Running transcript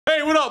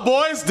Hey, what up,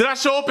 boys? Did I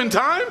show up in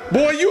time?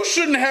 Boy, you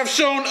shouldn't have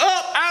shown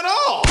up at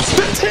all.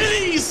 The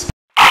titties!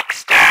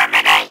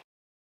 Exterminate!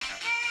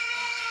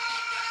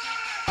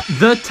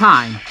 The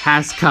time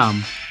has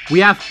come. We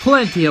have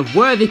plenty of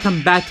worthy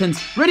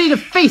combatants ready to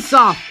face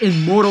off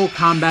in Mortal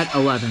Kombat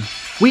 11.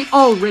 We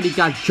already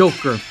got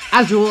Joker,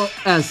 as well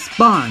as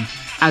Spawn,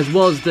 as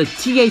well as the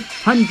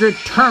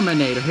T-800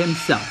 Terminator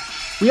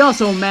himself. We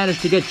also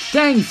managed to get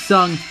Shang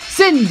Tsung,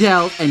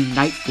 Sindel, and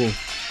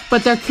Nightwolf.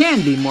 But there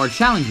can be more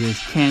challenges,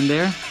 can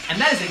there? And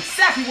that is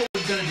exactly what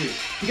we're gonna do.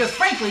 Because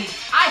frankly,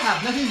 I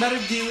have nothing better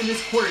to do in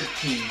this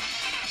quarantine.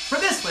 For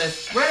this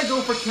list, we're gonna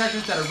go for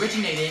characters that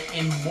originated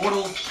in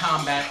Mortal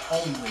Kombat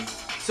only.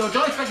 So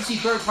don't expect to see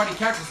third-party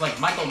characters like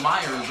Michael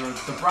Myers or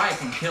the Bride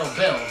from Kill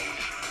Bill.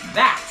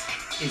 That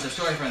is a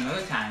story for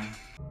another time.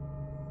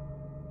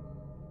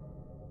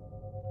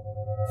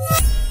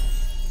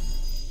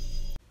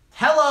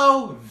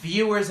 Hello,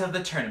 viewers of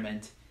the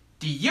tournament.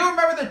 Do you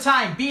remember the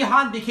time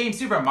Bi-Han became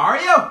Super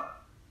Mario?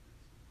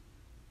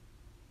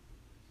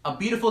 A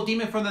beautiful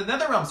demon from the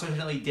Netherrealm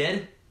certainly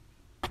did.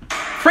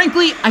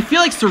 Frankly, I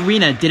feel like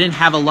Serena didn't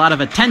have a lot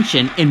of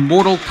attention in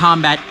Mortal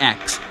Kombat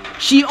X.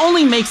 She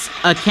only makes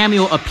a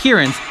cameo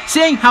appearance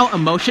saying how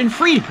emotion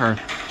freed her.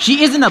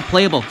 She isn't a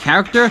playable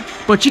character,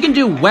 but she can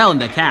do well in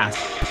the cast.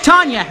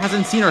 Tanya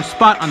hasn't seen her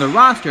spot on the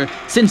roster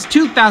since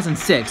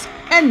 2006,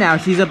 and now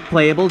she's a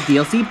playable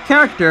DLC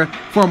character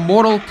for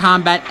Mortal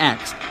Kombat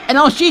X. And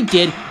all she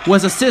did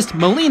was assist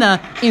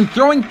Melina in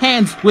throwing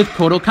hands with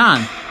Kotal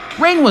Kahn.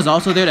 Rain was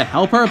also there to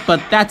help her,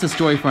 but that's a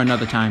story for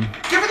another time.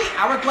 Give her the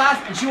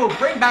hourglass and she will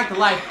bring back to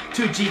life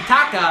to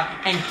Jitaka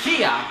and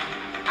Kia.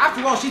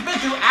 After all, she's been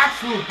through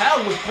absolute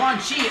hell with Quan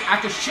Chi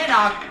after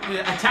Shinnok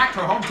attacked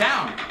her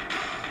hometown.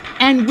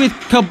 And with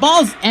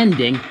Cabal's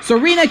ending,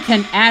 Serena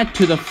can add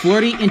to the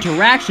flirty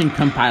interaction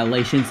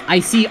compilations I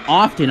see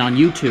often on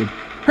YouTube.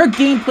 Her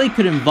gameplay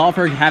could involve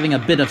her having a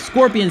bit of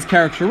Scorpion's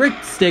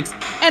characteristics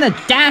and a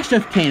dash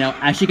of Kano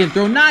as she can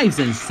throw knives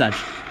and such.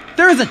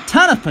 There is a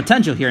ton of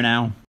potential here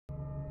now.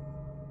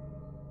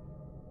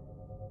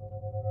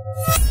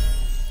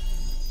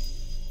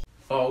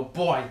 Oh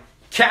boy,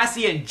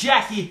 Cassie and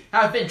Jackie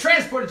have been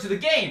transported to the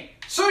game.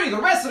 Soon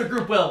the rest of the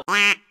group will.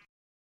 Damn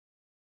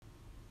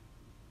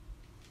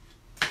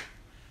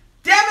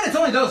it, it's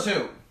only those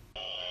two.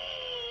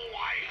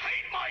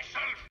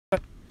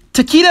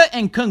 Takeda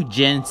and Kung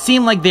Jin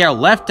seem like they are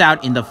left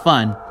out in the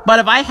fun, but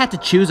if I had to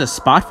choose a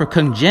spot for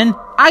Kung Jin,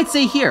 I'd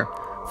say here.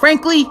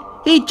 Frankly,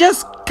 he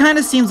just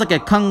kinda seems like a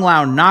Kung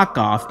Lao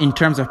knockoff in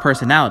terms of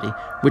personality,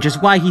 which is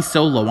why he's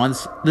so low on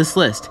this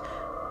list.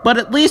 But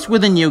at least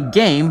with a new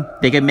game,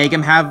 they could make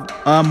him have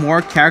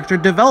more character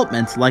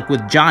developments like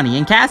with Johnny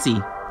and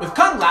Cassie. With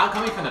Kung Lao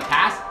coming from the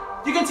past,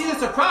 you can see the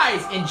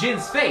surprise in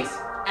Jin's face.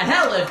 And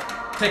hell, if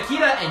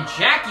Takeda and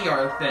Jackie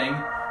are a thing,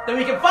 then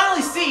we can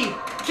finally see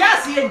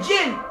Cassie and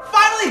Jin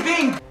finally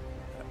being...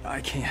 I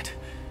can't.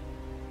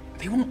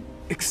 They won't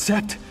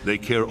accept. They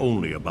care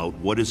only about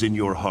what is in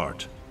your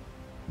heart,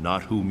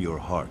 not whom your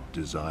heart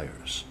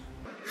desires.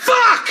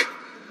 Fuck!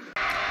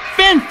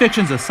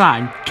 Fanfictions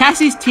aside,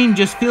 Cassie's team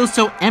just feels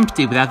so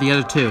empty without the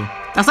other two.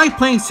 That's like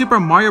playing Super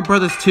Mario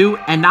Bros. 2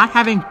 and not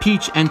having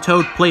Peach and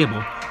Toad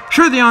playable.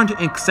 Sure, they aren't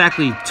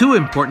exactly two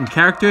important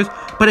characters,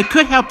 but it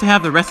could help to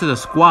have the rest of the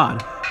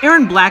squad.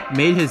 Aaron Black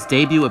made his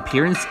debut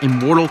appearance in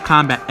Mortal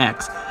Kombat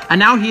X, and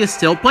now he is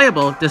still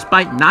playable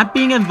despite not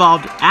being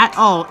involved at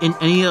all in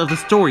any of the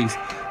stories.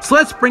 So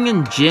let's bring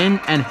in Jin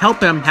and help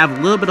him have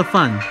a little bit of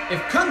fun.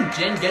 If Kung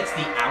Jin gets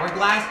the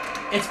hourglass,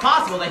 it's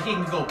possible that he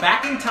can go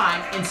back in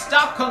time and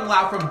stop Kung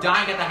Lao from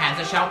dying at the hands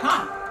of Shao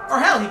Kahn. Or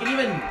hell, he can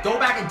even go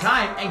back in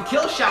time and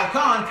kill Shao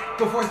Kahn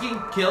before he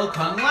can kill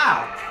Kung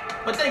Lao.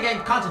 But then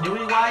again,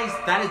 continuity-wise,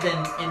 that is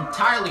an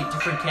entirely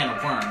different can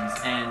of worms,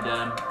 and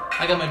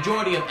like a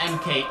majority of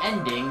MK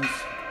endings,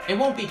 it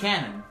won't be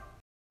canon.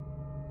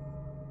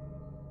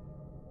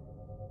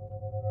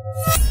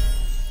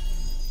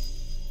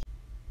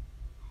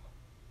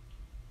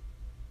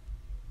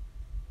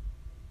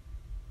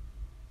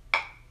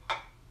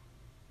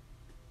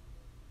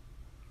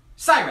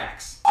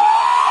 Cyrax.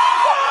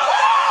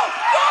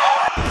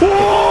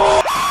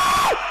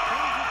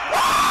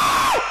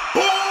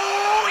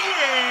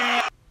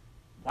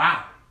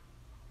 Wow.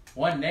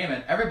 One name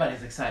and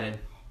everybody's excited.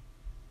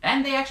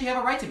 And they actually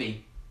have a right to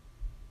be.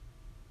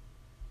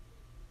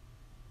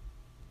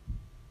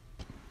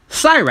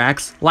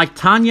 Cyrax, like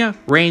Tanya,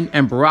 Rain,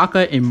 and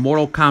Baraka in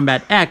Mortal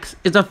Kombat X,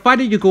 is a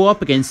fighter you go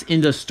up against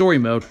in the story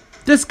mode.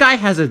 This guy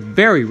has it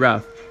very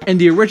rough. In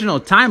the original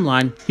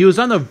timeline, he was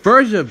on the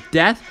verge of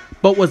death,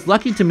 but was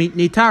lucky to meet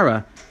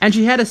Nitara, and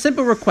she had a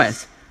simple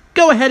request.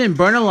 Go ahead and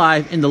burn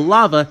alive in the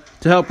lava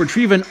to help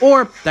retrieve an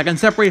orb that can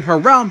separate her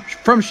realm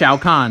from Shao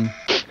Kahn.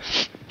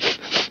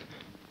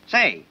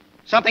 Say,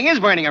 something is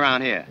burning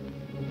around here.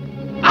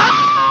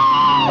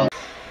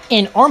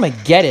 In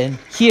Armageddon,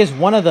 he is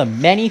one of the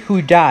many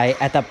who die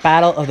at the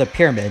Battle of the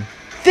Pyramid.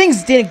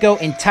 Things didn't go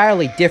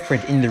entirely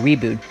different in the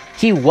reboot.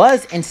 He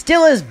was and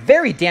still is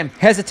very damn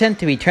hesitant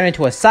to be turned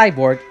into a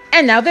cyborg,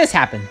 and now this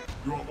happened.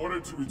 You are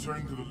ordered to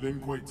return to the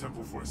Lin Kuei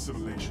Temple for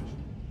assimilation.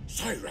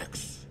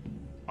 Cyrex.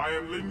 I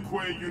am Lin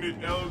Kuei Unit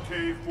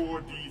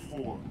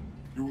LK4D4.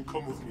 You will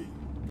come with me.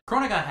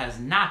 Kronika has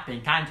not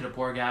been kind to the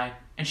poor guy,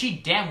 and she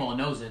damn well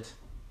knows it.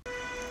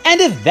 And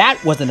if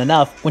that wasn't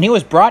enough, when he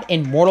was brought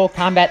in Mortal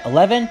Kombat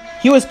 11,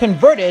 he was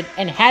converted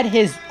and had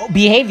his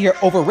behavior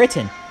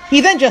overwritten.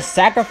 He then just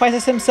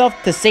sacrifices himself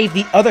to save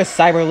the other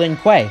Cyber Lin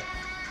Kuei.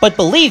 But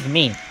believe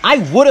me, I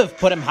would have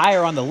put him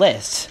higher on the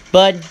list,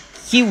 but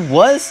he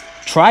was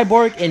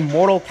Triborg in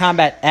Mortal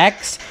Kombat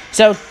X,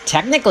 so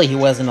technically he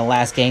was in the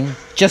last game,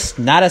 just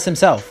not as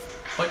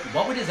himself. But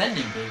what would his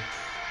ending be?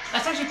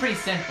 That's actually pretty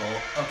simple,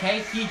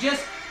 okay? He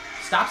just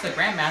stops the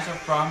Grandmaster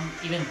from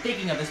even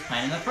thinking of this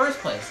plan in the first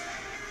place.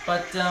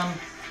 But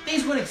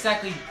things wouldn't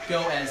exactly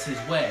go as his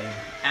way,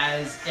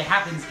 as it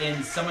happens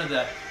in some of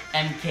the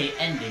MK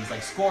endings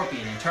like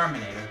Scorpion and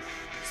Terminator.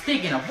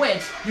 Speaking of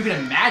which, you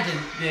can imagine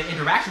the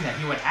interaction that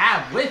he would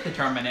have with the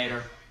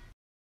Terminator.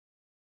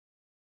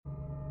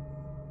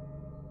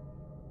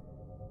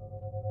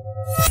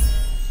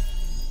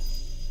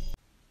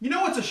 You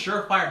know what's a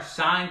surefire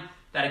sign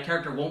that a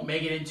character won't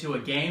make it into a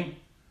game?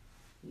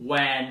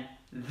 When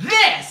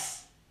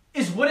this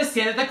is what is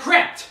said at the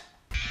crypt!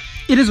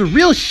 It is a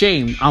real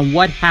shame on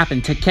what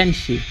happened to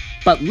Kenshi,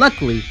 but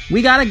luckily,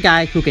 we got a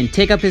guy who can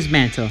take up his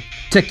mantle,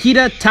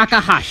 Takeda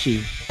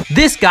Takahashi.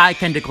 This guy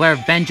can declare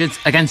vengeance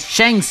against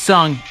Shang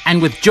Tsung,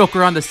 and with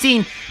Joker on the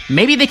scene,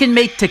 maybe they can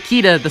make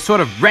Takeda the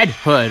sort of Red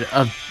Hood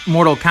of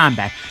Mortal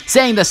Kombat,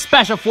 saying the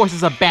special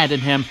forces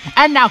abandoned him,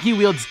 and now he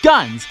wields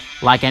guns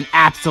like an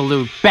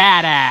absolute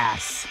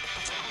badass.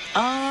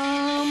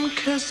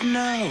 Cause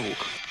no.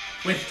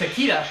 With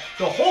Takeda,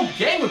 the whole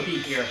gang would be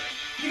here.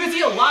 You can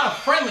see a lot of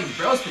friendly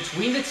bros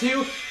between the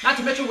two, not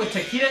to mention with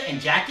Takeda and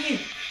Jackie.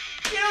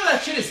 You know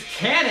that shit is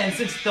canon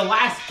since the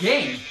last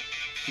game.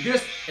 You can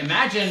just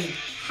imagine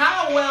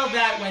how well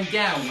that went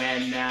down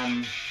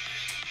when,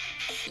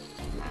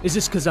 Is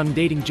this because I'm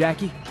dating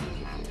Jackie?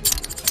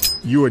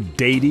 You're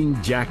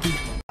dating Jackie?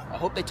 I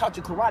hope they taught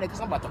you karate because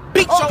I'm about to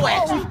beat your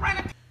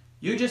ass.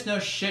 You just know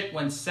shit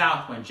went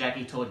south when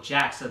Jackie told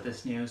Jax of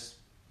this news.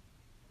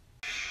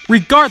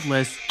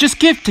 Regardless, just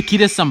give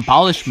Takeda some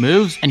polished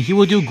moves and he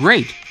will do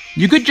great.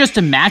 You could just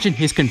imagine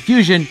his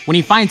confusion when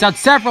he finds out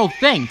several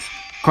things.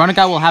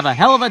 Kronika will have a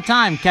hell of a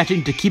time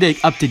catching Takeda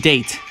up to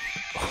date.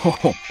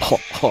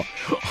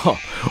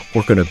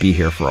 We're gonna be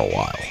here for a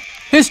while.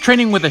 His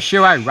training with the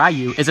Shirai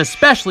Ryu is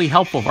especially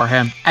helpful for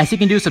him, as he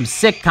can do some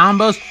sick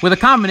combos with a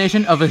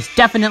combination of his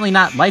definitely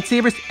not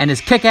lightsabers and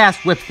his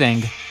kick-ass whip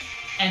thing.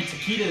 And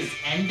Takeda's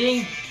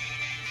ending?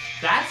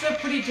 That's a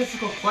pretty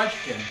difficult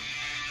question.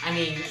 I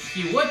mean,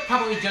 he would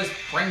probably just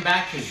bring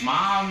back his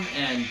mom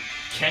and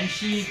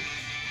Kenshi,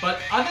 but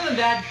other than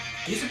that,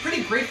 he's a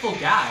pretty grateful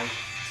guy.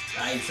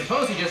 I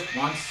suppose he just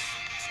wants...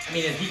 I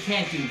mean, if he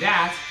can't do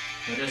that,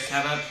 he'll just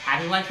have a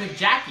happy life with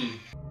Jackie.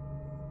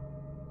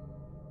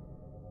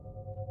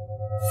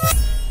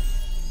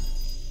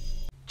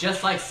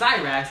 Just like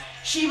Cyrax,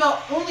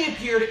 Shiva only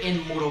appeared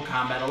in Mortal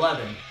Kombat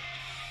 11.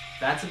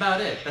 That's about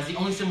it. That's the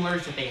only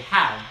similarity that they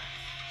have.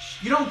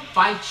 You don't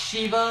fight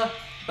Shiva,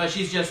 but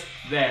she's just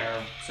there.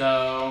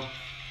 So,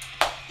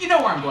 you know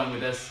where I'm going with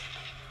this.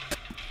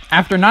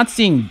 After not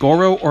seeing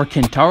Goro or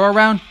Kintaro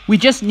around, we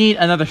just need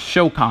another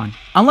Shokan.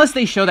 Unless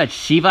they show that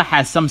Shiva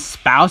has some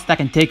spouse that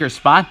can take her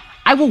spot,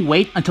 I will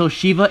wait until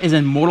Shiva is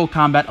in Mortal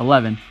Kombat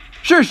 11.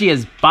 Sure, she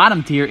is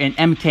bottom tier in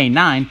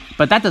MK9,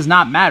 but that does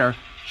not matter.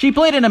 She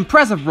played an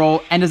impressive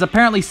role and is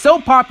apparently so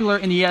popular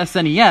in the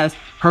SNES,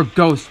 her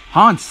ghost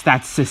haunts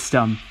that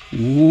system.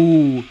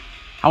 Ooh.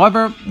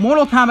 However,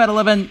 Mortal Kombat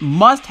 11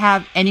 must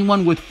have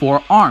anyone with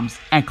 4 arms,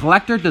 and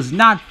Collector does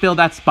not fill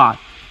that spot.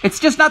 It's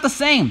just not the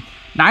same.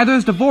 Neither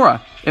is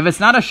Devora. If it's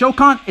not a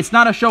Shokan, it's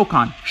not a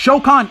Shokan.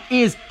 Shokan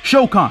is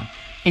Shokan.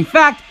 In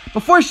fact,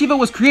 before Shiva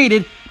was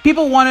created,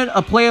 people wanted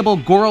a playable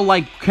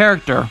Goro-like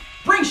character.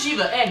 Bring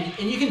Shiva in,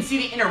 and you can see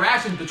the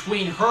interaction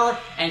between her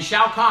and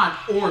Shao Kahn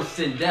or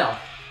Sindel.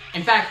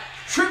 In fact,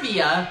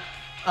 trivia,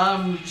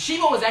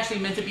 Shiva was actually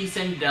meant to be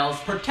Sindel's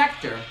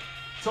protector.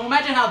 So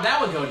imagine how that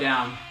would go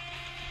down.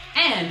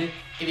 And,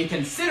 if you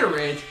consider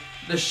it,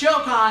 the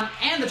Shokan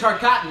and the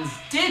Tarkatans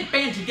did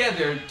band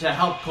together to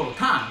help Kotal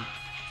Kahn.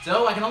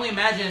 So I can only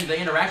imagine the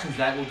interactions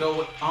that will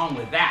go on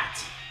with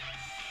that.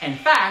 In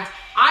fact,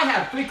 I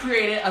have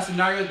pre-created a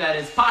scenario that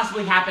is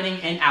possibly happening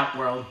in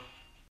Outworld.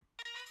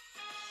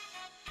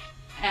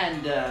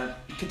 And,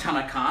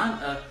 Katana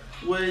Khan,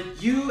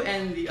 would you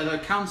and the other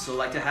council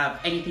like to have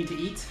anything to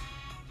eat?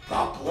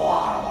 The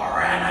blood of our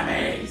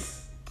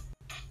enemies!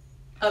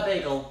 A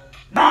bagel.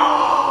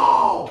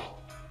 No!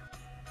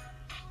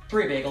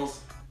 3 bagels.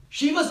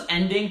 Shiva's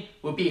ending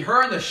would be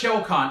her and the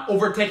Shokan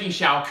overtaking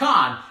Shao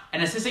Kahn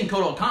and assisting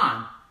Kotal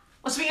Kahn.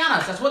 Let's be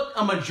honest, that's what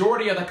a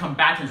majority of the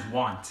combatants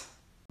want.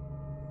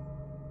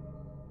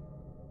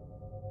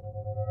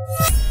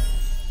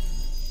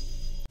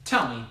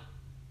 Tell me,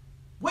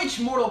 which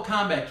Mortal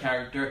Kombat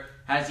character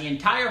has the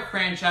entire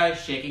franchise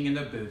shaking in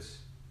their boots?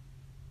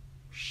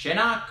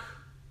 Shinnok?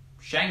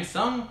 Shang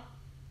Tsung?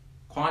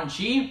 Quan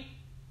Chi?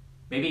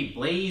 Maybe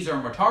Blaze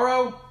or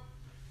Motaro?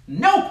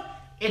 Nope!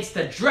 It's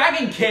the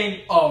Dragon King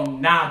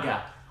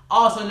Onaga,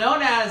 also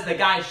known as the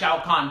guy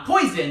Shao Kahn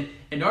poisoned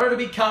in order to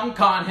become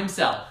Khan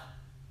himself.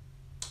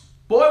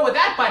 Boy, would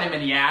that bite him in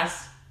the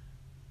ass.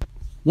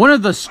 One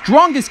of the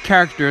strongest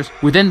characters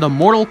within the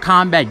Mortal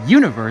Kombat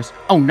universe,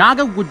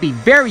 Onaga would be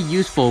very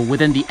useful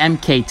within the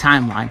MK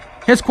timeline.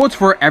 His quotes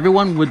for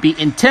everyone would be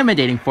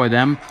intimidating for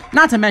them,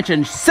 not to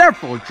mention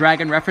several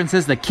dragon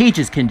references the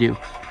cages can do.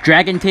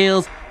 Dragon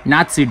Tales,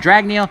 Natsu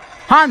Dragneel,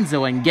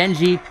 Hanzo and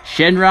Genji,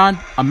 Shenron,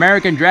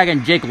 American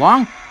Dragon Jake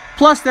Long,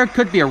 plus there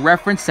could be a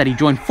reference that he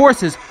joined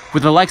forces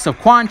with the likes of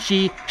Quan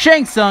Chi,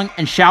 Shang Tsung,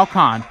 and Shao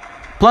Kahn,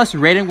 plus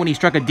Raiden when he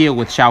struck a deal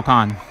with Shao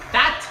Kahn.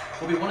 That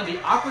will be one of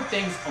the awkward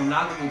things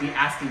Onaga will be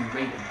asking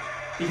Raiden.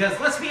 Because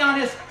let's be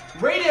honest,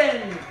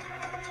 Raiden,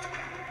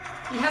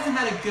 he hasn't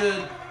had a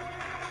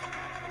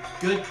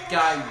good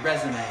guy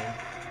resume.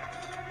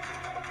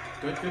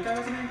 Good guy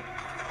resume?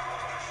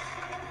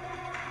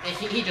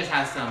 He just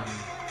has some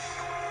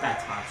bad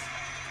spots.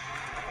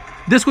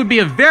 This would be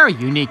a very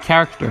unique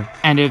character,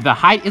 and if the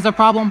height is a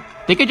problem,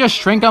 they could just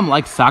shrink him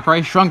like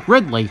Sakurai shrunk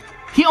Ridley.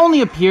 He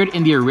only appeared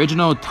in the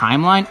original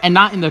timeline and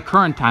not in the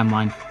current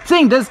timeline.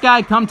 Seeing this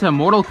guy come to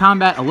Mortal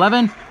Kombat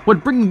 11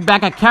 would bring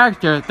back a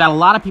character that a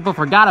lot of people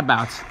forgot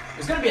about.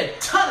 There's gonna be a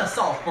ton of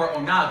salt for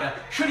Onaga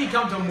should he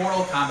come to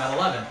Mortal Kombat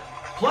 11.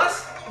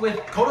 Plus, with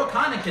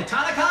Kodokan and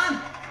Kitana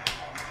Khan,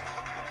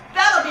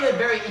 that'll be a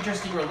very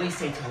interesting release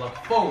date to look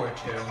forward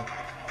to.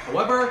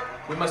 However,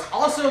 we must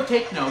also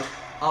take note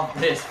of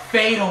this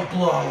fatal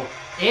blow.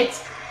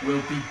 It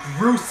will be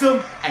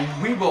gruesome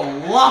and we will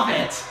love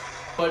it.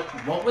 But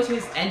what would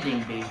his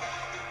ending be?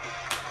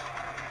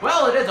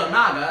 Well, it is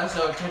Onaga,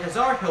 so chances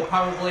are he'll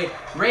probably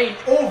reign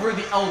over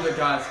the Elder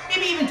Gods,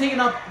 maybe even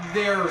taking up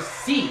their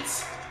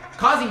seats,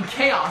 causing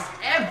chaos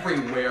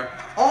everywhere,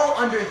 all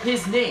under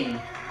his name.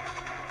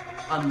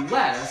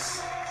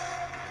 Unless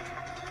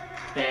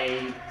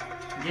they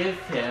give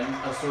him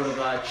a sort of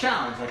a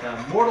challenge, like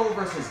a mortal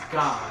versus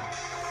god.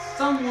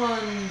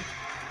 Someone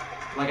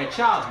like a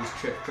child who's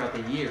tripped throughout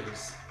the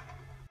years.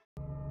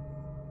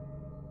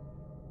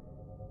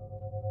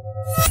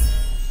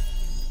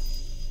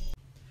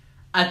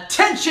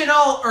 Attention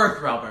all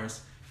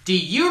Earthrealmers! Do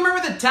you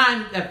remember the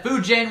time that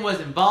Fujin was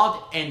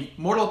involved in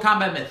Mortal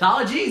Kombat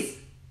mythologies?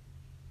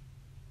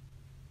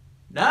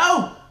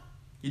 No?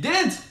 You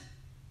didn't?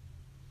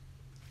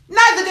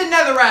 Neither did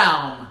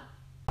NetherRealm!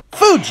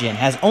 Fujin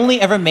has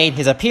only ever made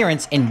his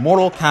appearance in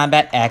Mortal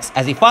Kombat X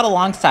as he fought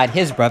alongside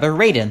his brother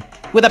Raiden.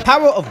 With the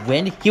power of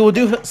wind, he will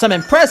do some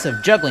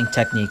impressive juggling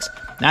techniques.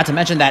 Not to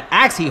mention that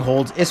axe he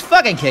holds is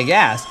fucking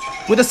kick-ass.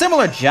 With a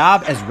similar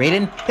job as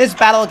Raiden, his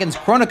battle against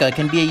Kronika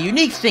can be a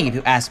unique thing if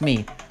you ask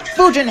me.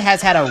 Fujin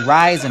has had a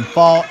rise and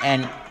fall,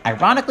 and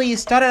ironically he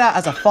started out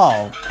as a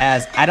fall,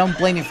 as I don't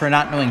blame you for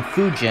not knowing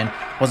Fujin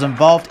was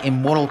involved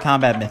in Mortal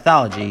Kombat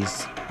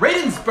mythologies.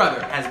 Raiden's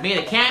brother has made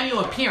a cameo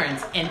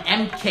appearance in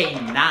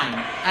MK9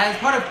 as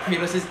part of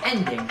Kratos'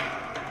 ending.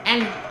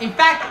 And in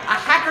fact, a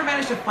hacker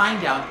managed to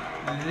find out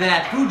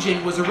that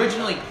Fujin was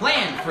originally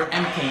planned for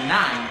MK9.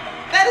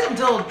 That is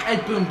until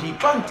Ed Boon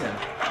debunked him.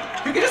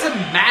 You can just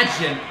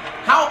imagine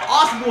how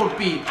awesome it would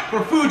be for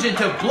Fujin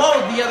to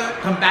blow the other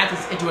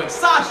combatants into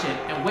exhaustion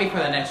and wait for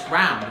the next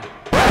round.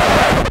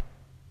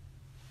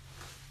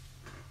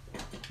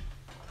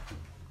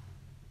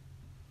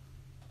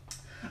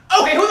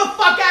 Okay, who the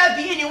fuck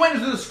added the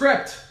innuendos to the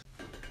script?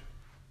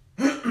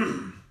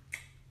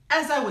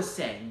 As I was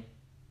saying,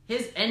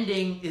 his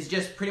ending is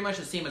just pretty much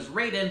the same as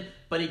Raiden,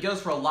 but he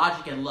goes for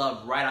logic and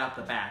love right off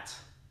the bat.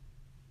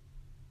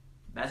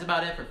 That's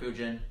about it for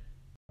Fujin.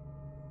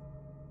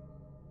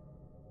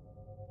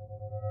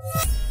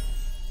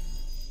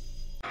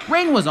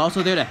 Rain was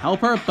also there to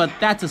help her, but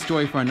that's a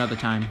story for another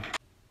time.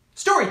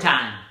 Story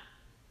time!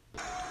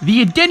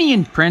 The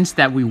Edenian prince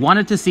that we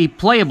wanted to see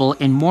playable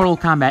in Mortal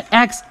Kombat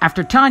X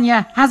after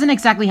Tanya hasn't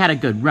exactly had a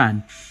good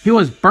run. He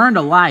was burned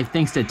alive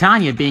thanks to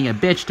Tanya being a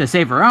bitch to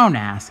save her own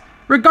ass.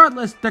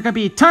 Regardless, there could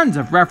be tons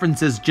of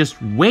references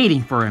just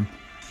waiting for him.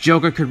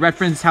 Joker could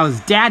reference how his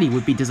daddy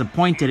would be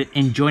disappointed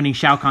in joining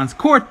Shao Kahn's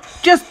court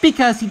just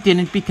because he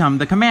didn't become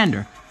the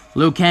commander.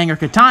 Liu Kang or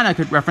Kitana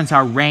could reference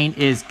how Rain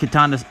is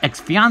Kitana's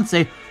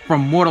ex-fiancé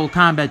from Mortal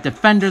Kombat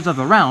Defenders of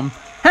the Realm.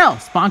 Hell,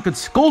 Spawn could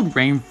scold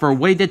Rain for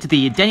what he did to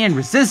the Edenian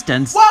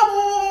resistance.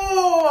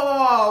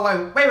 Whoa,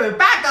 wait,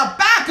 back up!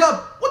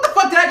 What the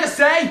fuck did I just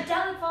say? Sit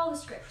down and follow the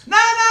script. No,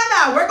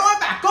 we're going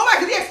back. Go back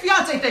to the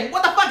ex-fiancé thing.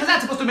 What the fuck is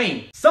that supposed to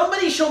mean?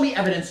 Somebody show me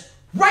evidence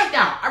right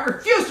now. I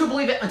refuse to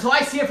believe it until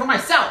I see it for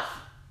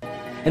myself.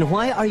 And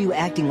why are you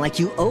acting like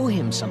you owe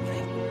him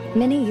something?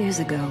 Many years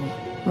ago,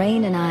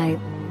 Rain and I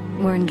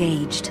were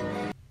engaged.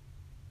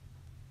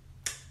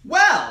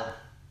 Well,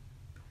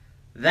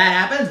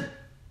 that happened.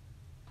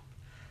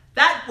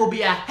 That will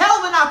be a hell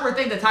of an awkward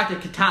thing to talk to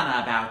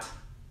Kitana about.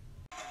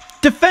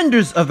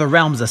 Defenders of the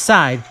Realms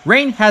aside,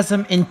 Rain has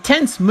some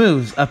intense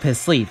moves up his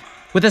sleeve.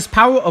 With his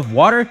power of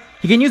water,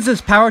 he can use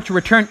his power to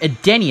return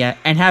Edenia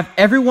and have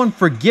everyone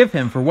forgive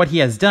him for what he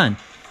has done.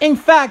 In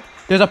fact,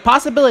 there's a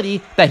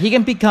possibility that he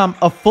can become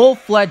a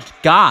full-fledged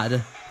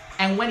god.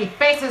 And when he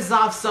faces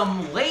off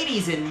some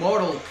ladies in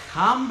Mortal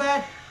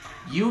Kombat,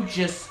 you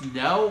just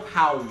know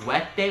how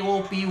wet they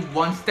will be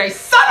once they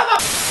son of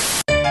a...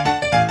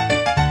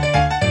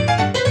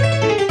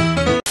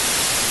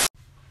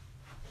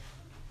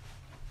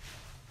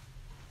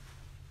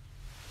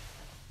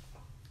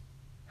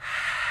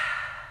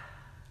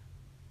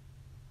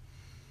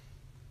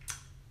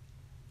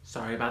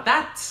 Sorry about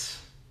that.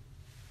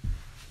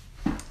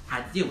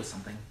 Had to deal with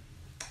something.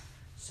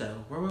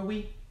 So, where were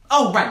we?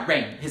 Oh, right,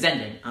 Rain, his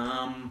ending.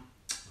 I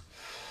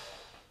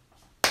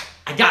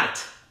got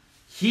it.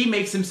 He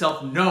makes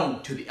himself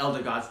known to the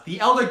Elder Gods. The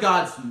Elder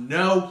Gods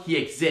know he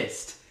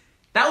exists.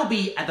 That will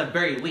be at the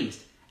very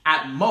least.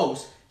 At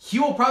most, he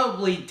will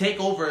probably take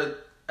over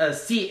a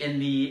seat in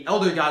the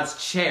Elder Gods'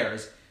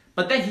 chairs.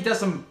 But then he does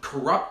some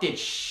corrupted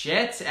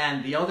shit,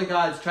 and the Elder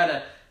Gods try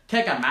to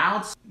kick him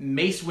out,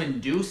 Mace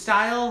Windu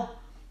style.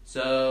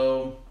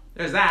 So,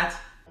 there's that.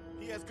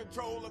 He has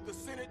control of the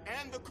Senate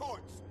and the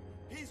courts.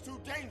 He's too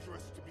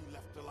dangerous to be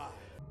left alive.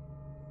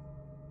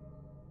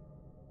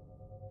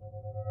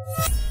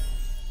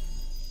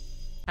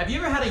 Have you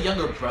ever had a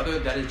younger brother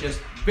that is just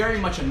very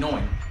much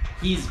annoying?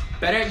 He's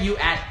better at you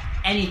at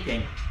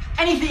anything.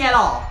 Anything at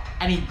all.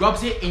 And he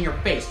rubs it in your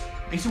face.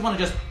 Makes you want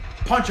to just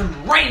punch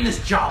him right in his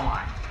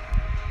jawline.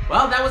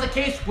 Well, that was the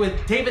case with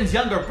Taven's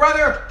younger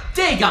brother,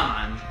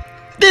 Dagon.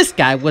 This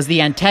guy was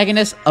the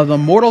antagonist of the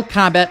Mortal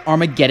Kombat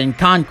Armageddon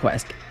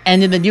Conquest,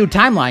 and in the new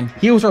timeline,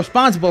 he was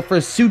responsible for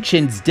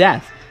Suchin's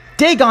death.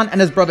 Dagon and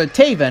his brother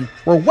Taven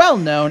were well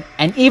known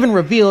and even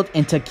revealed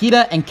in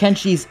Takeda and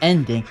Kenshi's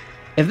ending.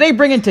 If they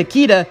bring in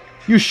Takeda,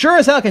 you sure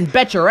as hell can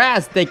bet your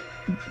ass that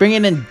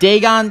bringing in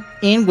Dagon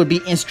in would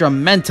be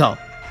instrumental.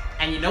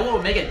 And you know what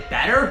would make it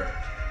better?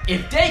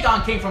 If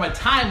Dagon came from a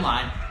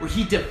timeline where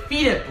he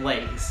defeated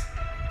Blaze.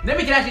 Then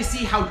we can actually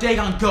see how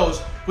Dagon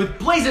goes with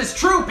Blaze's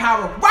true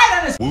power right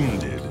on his...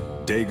 Wounded,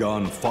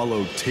 Dagon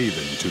followed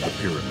Taven to the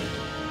pyramid.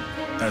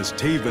 As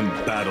Taven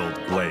battled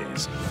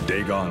Blaze,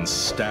 Dagon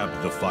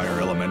stabbed the fire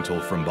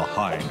elemental from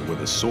behind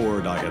with a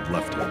sword I had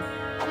left him.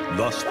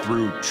 Thus,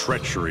 through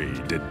treachery,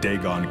 did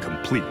Dagon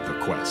complete the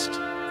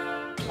quest.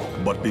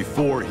 But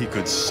before he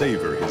could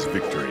savor his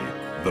victory,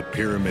 the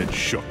pyramid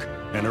shook,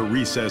 and a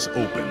recess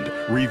opened,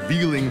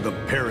 revealing the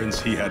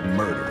parents he had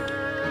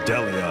murdered,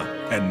 Delia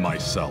and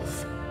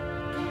myself.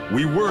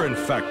 We were in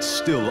fact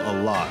still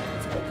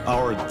alive,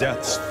 our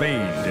deaths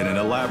feigned in an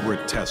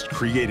elaborate test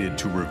created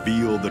to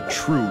reveal the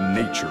true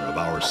nature of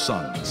our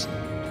sons.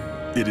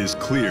 It is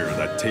clear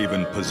that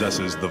Taven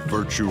possesses the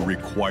virtue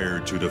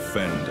required to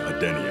defend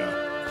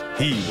Adenia.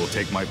 He will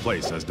take my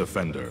place as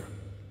defender.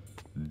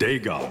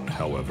 Dagon,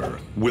 however,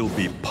 will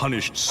be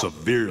punished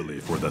severely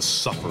for the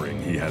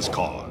suffering he has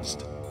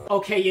caused.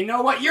 Okay, you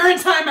know what? You're in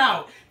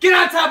timeout! Get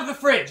on top of the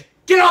fridge!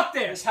 Get up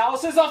there! This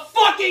house is a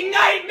fucking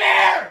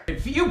nightmare!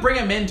 If you bring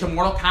him into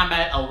Mortal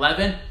Kombat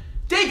 11,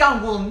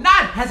 Dagon will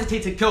not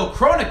hesitate to kill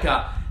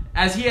Kronika,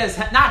 as he has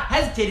not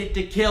hesitated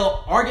to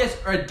kill Argus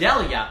or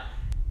Delia.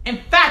 In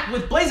fact,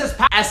 with Blaze's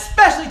power,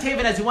 especially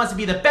Taven as he wants to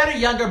be the better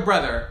younger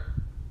brother.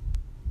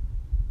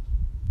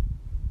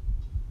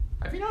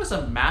 Have you noticed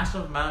a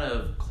massive amount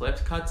of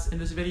clip cuts in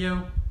this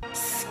video?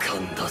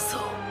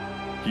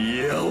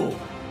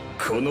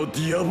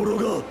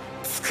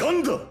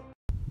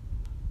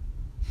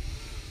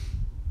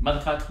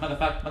 Motherfuck,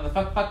 motherfuck,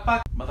 motherfuck, fuck,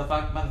 fuck.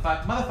 Motherfuck,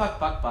 motherfuck, motherfuck,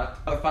 fuck,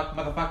 fuck. Motherfuck,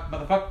 motherfuck,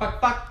 motherfuck,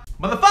 fuck, fuck.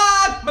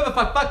 Motherfuck,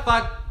 motherfuck, fuck,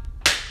 fuck.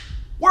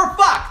 We're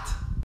fucked!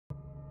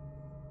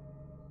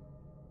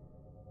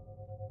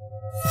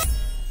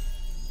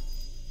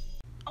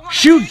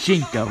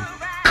 Shujinko,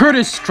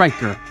 Curtis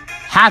Stryker,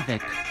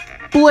 Havoc,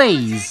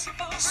 Blaze,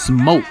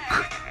 Smoke,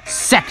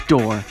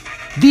 Sector.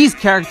 These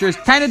characters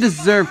kinda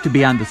deserve to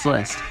be on this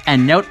list.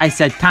 And note I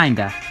said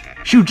kinda.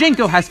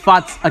 Shujinko has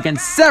fought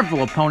against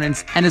several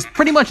opponents and is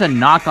pretty much a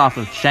knockoff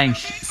of Shang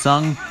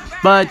Tsung,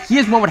 but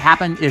here's what would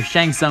happen if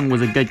Shang Tsung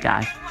was a good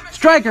guy.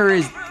 Stryker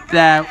is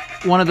that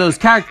one of those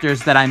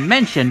characters that I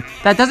mentioned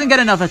that doesn't get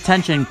enough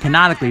attention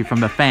canonically from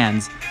the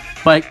fans.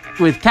 But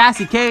with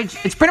Cassie Cage,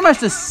 it's pretty much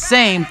the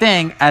same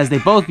thing as they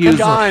both use...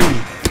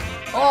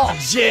 Oh,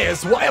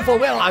 jeez, whatever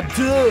will I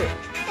do?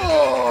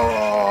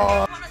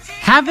 Oh.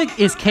 Havoc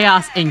is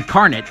Chaos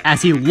incarnate,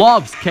 as he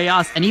loves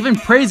chaos and even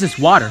praises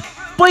water.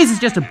 Blaze is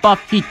just a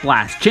buff heat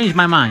blast, changed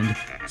my mind.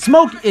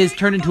 Smoke is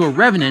turned into a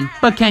revenant,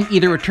 but can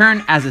either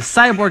return as a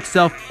cyborg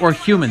self or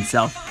human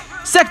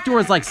self. Sector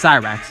is like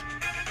Cyrax.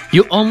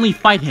 You only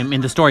fight him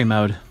in the story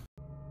mode.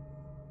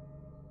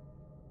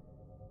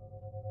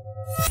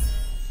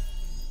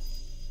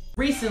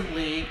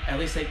 Recently, at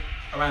least like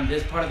around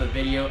this part of the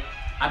video,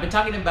 I've been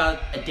talking about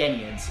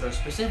Adenians, or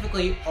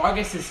specifically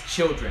Argus's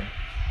children.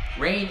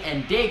 Rain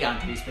and Dagon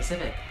to be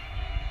specific.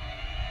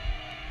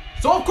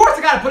 So of course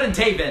I gotta put in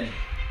Taven!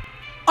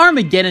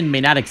 Armageddon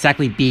may not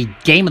exactly be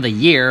Game of the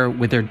Year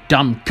with their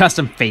dumb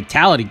custom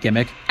fatality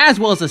gimmick, as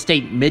well as the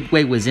state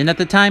Midway was in at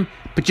the time,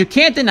 but you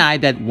can't deny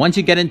that once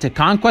you get into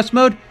Conquest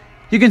mode,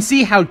 you can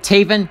see how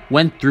Taven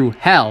went through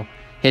hell.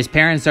 His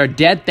parents are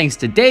dead thanks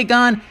to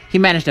Dagon, he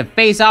managed to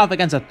face off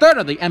against a third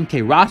of the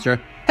MK roster.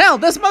 Hell,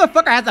 this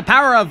motherfucker has the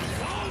power of...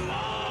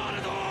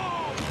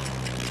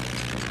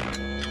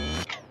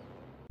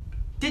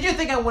 Did you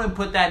think I wouldn't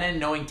put that in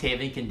knowing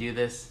Taven can do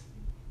this?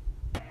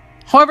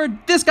 However,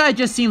 this guy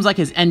just seems like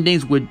his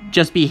endings would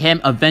just be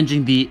him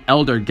avenging the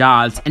Elder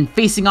Gods and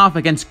facing off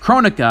against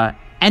Kronika,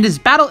 and his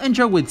battle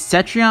intro with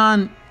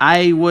Cetrion,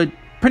 I would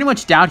pretty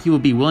much doubt he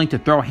would be willing to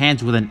throw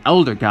hands with an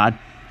Elder God.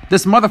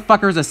 This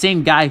motherfucker is the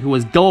same guy who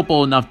was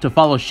gullible enough to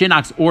follow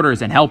Shinnok's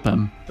orders and help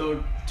him.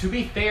 Though, to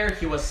be fair,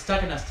 he was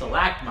stuck in a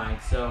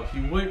stalagmite, so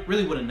he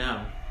really wouldn't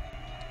know.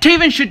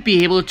 Taven should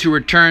be able to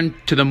return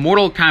to the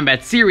Mortal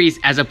Kombat series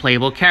as a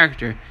playable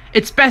character.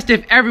 It's best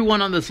if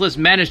everyone on this list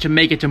managed to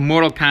make it to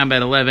Mortal Kombat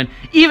 11,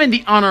 even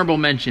the honorable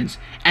mentions.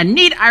 And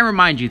need I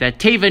remind you that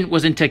Taven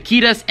was in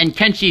Takeda's and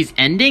Kenshi's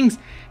endings?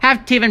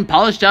 Have Taven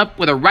polished up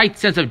with a right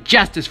sense of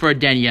justice for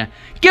Edenia.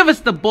 Give us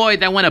the boy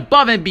that went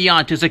above and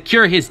beyond to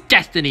secure his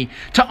destiny,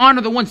 to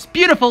honor the once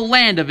beautiful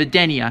land of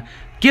Edenia.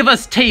 Give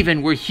us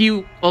Taven where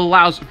he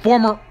allows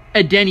former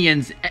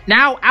Edenians,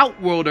 now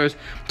Outworlders,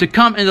 to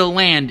come into the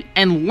land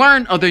and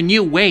learn of their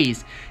new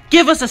ways.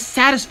 Give us a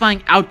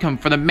satisfying outcome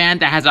for the man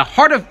that has a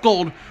heart of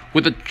gold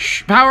with the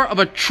power of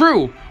a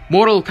true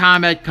Mortal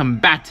Kombat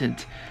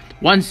combatant.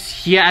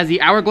 Once he has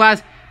the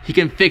hourglass, he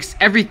can fix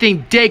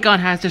everything Dagon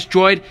has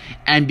destroyed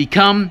and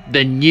become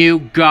the new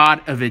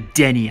god of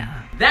Edenia.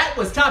 That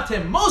was top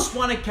 10 most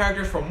wanted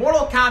characters for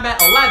Mortal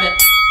Kombat 11.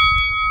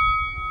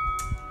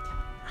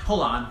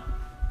 Hold on.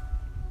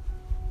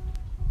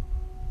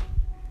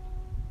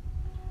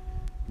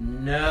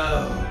 No.